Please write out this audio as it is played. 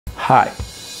Hi,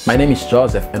 my name is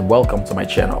Joseph and welcome to my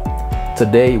channel.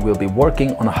 Today we'll be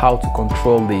working on how to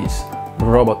control this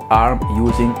robot arm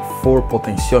using 4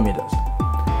 potentiometers.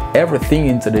 Everything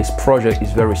in today's project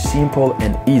is very simple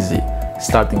and easy,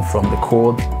 starting from the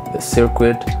code, the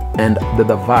circuit, and the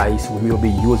device we will be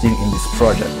using in this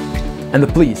project. And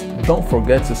please don't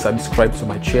forget to subscribe to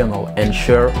my channel and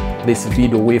share this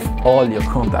video with all your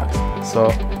contacts. So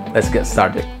let's get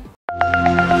started.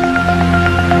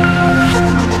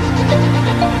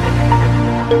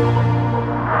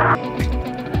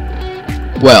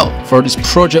 Well, for this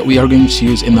project we are going to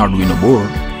use an Arduino board.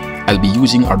 I'll be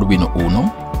using Arduino Uno,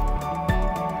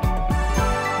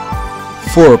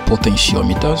 4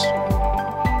 potentiometers,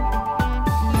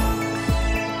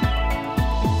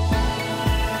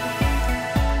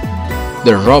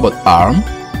 the robot arm,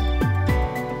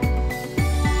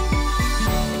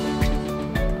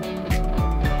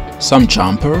 some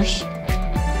jumpers,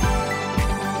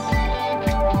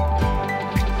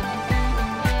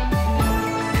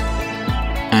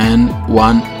 and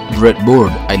one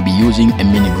breadboard. I'll be using a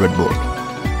mini breadboard.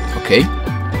 Okay.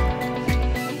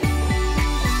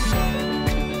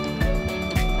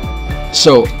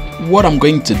 So what I'm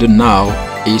going to do now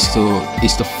is to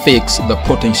fix the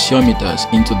potentiometers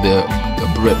into the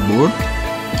breadboard.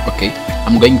 Okay,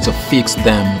 I'm going to fix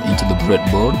them into the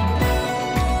breadboard.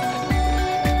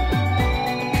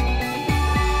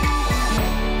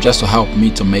 Just to help me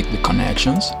to make the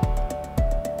connections.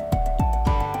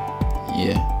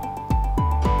 Yeah.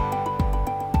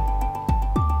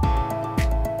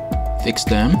 Fix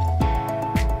them.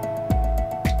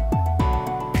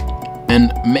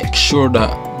 And make sure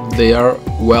that they are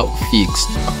well fixed.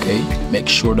 Okay, make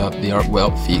sure that they are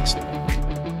well fixed.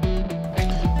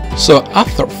 So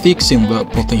after fixing the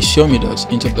potentiometers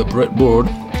into the breadboard,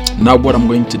 now what I'm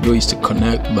going to do is to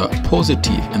connect the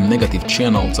positive and negative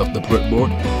channels of the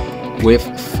breadboard with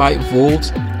 5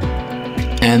 volts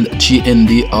and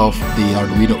GND of the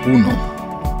Arduino Uno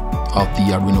of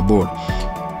the Arduino board.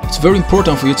 It's very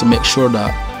important for you to make sure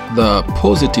that the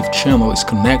positive channel is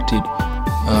connected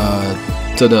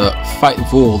to the 5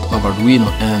 volt of Arduino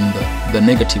and the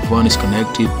negative one is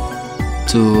connected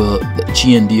to the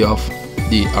GND of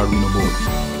the Arduino board.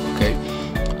 Okay,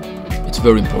 it's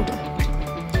very important.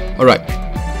 Alright,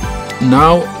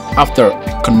 now after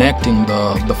connecting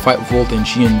the 5 volt and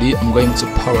GND, I'm going to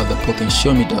power the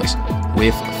potentiometers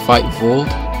with 5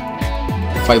 volts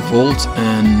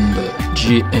and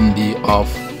GND of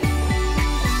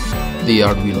the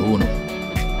Arduino Uno.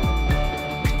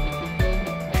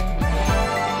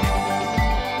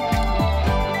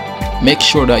 Make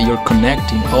sure that you're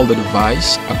connecting all the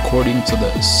device according to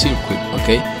the circuit,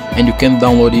 okay? And you can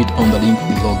download it on the link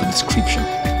below the description.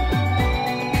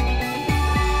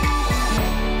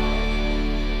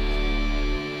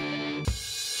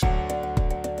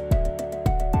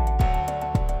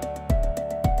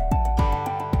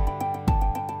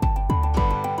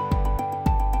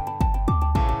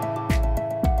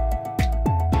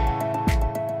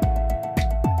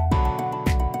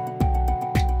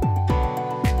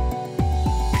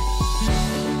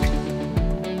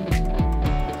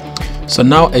 So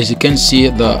now, as you can see,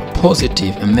 the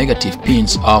positive and negative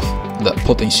pins of the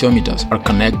potentiometers are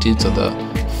connected to the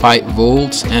 5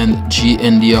 volts and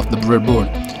GND of the breadboard.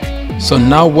 So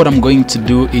now what I'm going to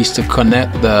do is to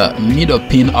connect the middle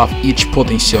pin of each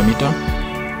potentiometer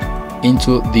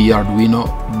into the Arduino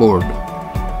board.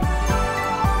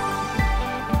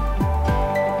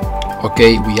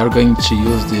 Okay, we are going to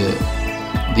use the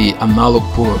analog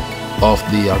port of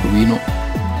the Arduino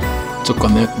to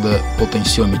connect the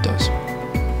potentiometers.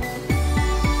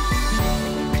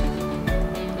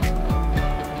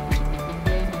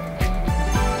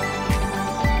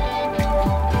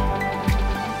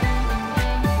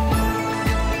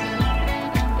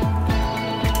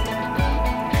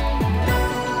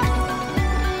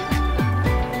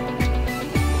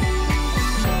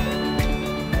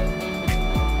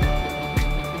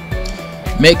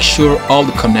 Make sure all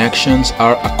the connections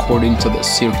are according to the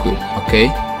circuit,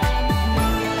 okay?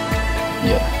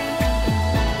 Yeah.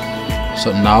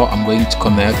 So now I'm going to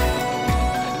connect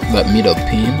that middle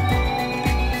pin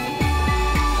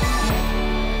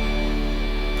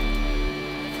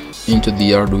into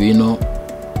the Arduino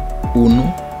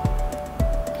Uno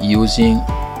using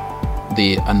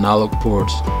the analog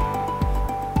ports.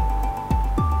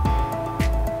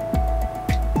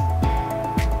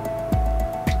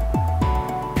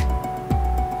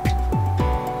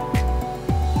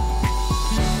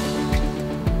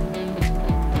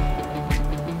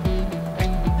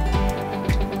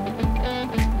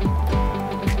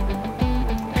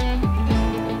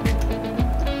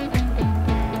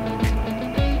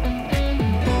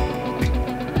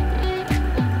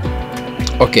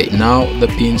 Okay, now the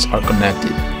pins are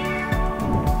connected.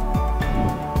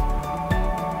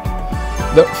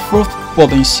 The fourth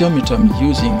potentiometer I'm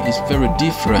using is very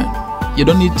different. You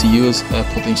don't need to use a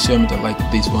potentiometer like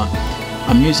this one.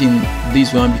 I'm using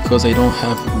this one because I don't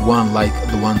have one like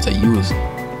the ones I use.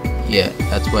 Yeah,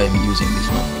 that's why I'm using this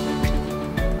one.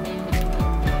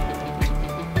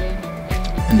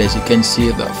 And as you can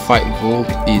see, the 5 volt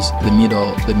is the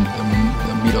middle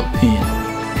pin.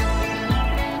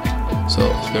 So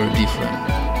it's very different.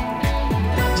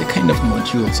 It's a kind of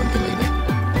module, something like that.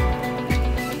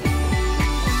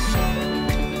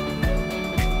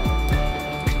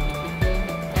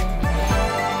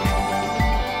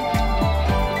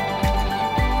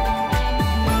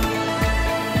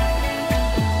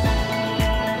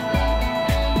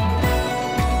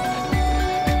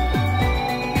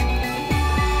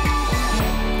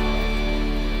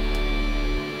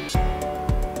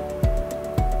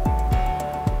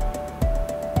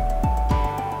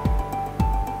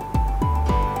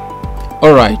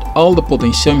 Alright, all the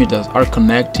potentiometers are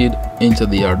connected into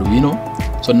the Arduino.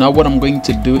 So now what I'm going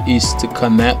to do is to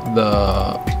connect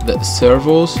the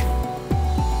servos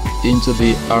into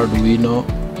the Arduino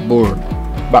board.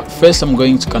 But first I'm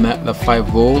going to connect the 5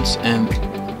 volts and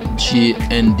G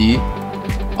and D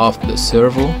of the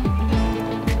servo.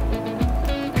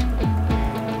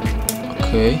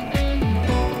 Okay,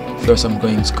 first I'm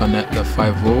going to connect the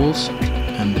 5 volts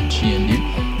and the G and D.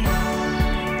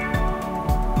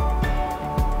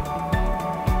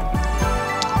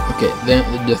 Okay,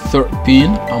 then the third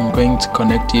pin, I'm going to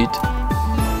connect it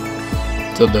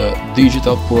to the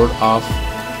digital port of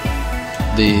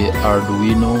the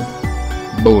Arduino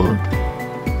board.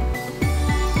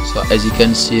 So as you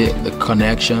can see, the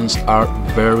connections are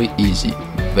very easy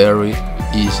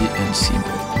and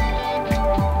simple.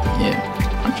 Yeah,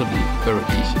 actually very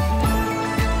easy.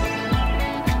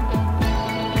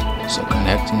 So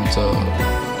connecting to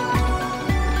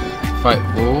 5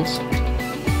 volts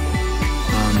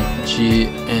and G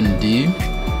and D,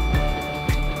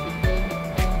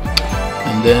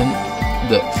 and then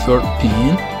the third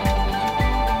pin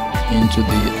into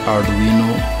the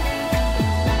Arduino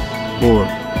board.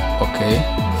 Okay,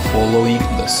 following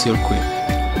the circuit,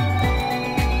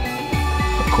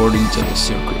 according to the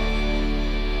circuit.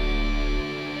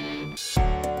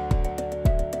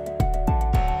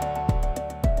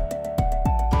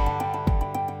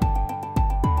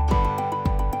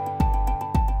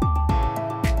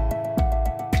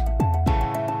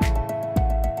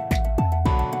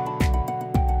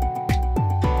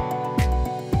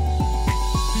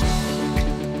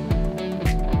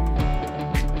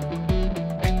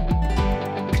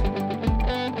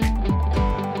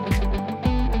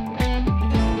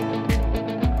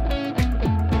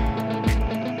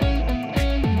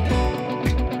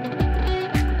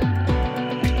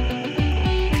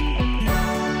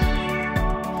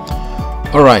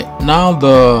 Alright, now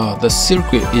the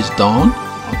circuit is done.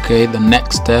 Okay, the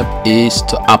next step is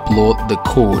to upload the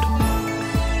code.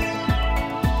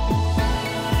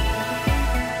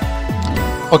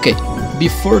 Okay,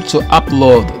 before to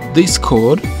upload this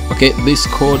code, okay, this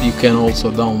code you can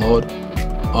also download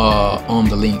on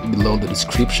the link below the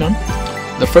description.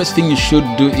 The first thing you should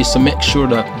do is to make sure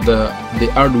that the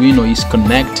Arduino is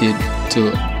connected to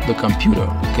the computer.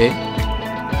 Okay.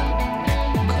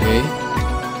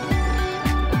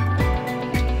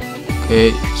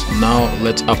 Okay, so now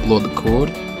let's upload the code,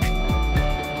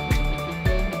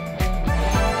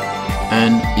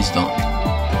 and it's done.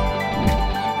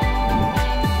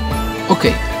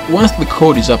 Okay, once the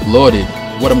code is uploaded,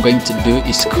 what I'm going to do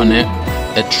is connect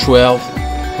a 12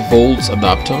 volts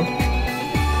adapter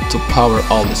to power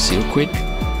all the circuit.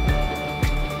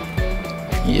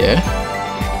 Yeah,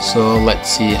 so let's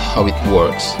see how it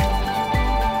works.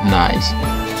 Nice.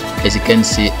 As you can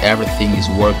see, everything is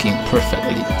working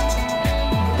perfectly.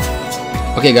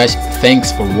 Okay guys, thanks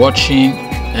for watching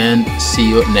and see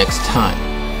you next time.